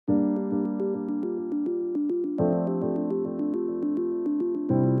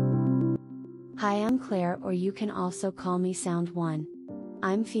Hi, I'm Claire, or you can also call me Sound 1.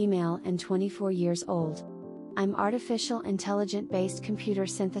 I'm female and 24 years old. I'm artificial intelligence-based computer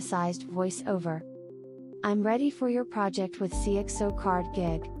synthesized voice-over. I'm ready for your project with cxocARd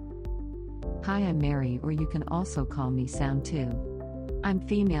gig. Hi, I'm Mary, or you can also call me Sound 2. I'm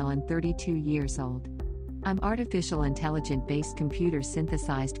female and 32 years old. I'm artificial intelligence-based computer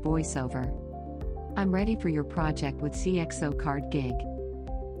synthesized voiceover. I'm ready for your project with cxocARd gig.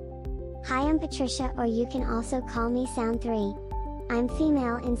 Hi, I'm Patricia, or you can also call me Sound 3. I'm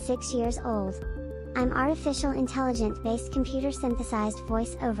female and 6 years old. I'm artificial intelligence-based computer synthesized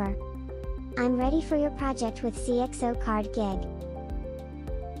voice-over. I'm ready for your project with cxocARd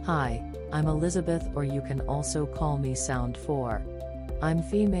gig. Hi, I'm Elizabeth, or you can also call me Sound 4. I'm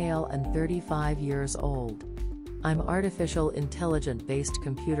female and 35 years old. I'm artificial intelligence-based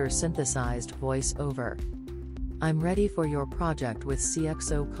computer synthesized voice-over. I'm ready for your project with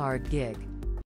cxocARd gig.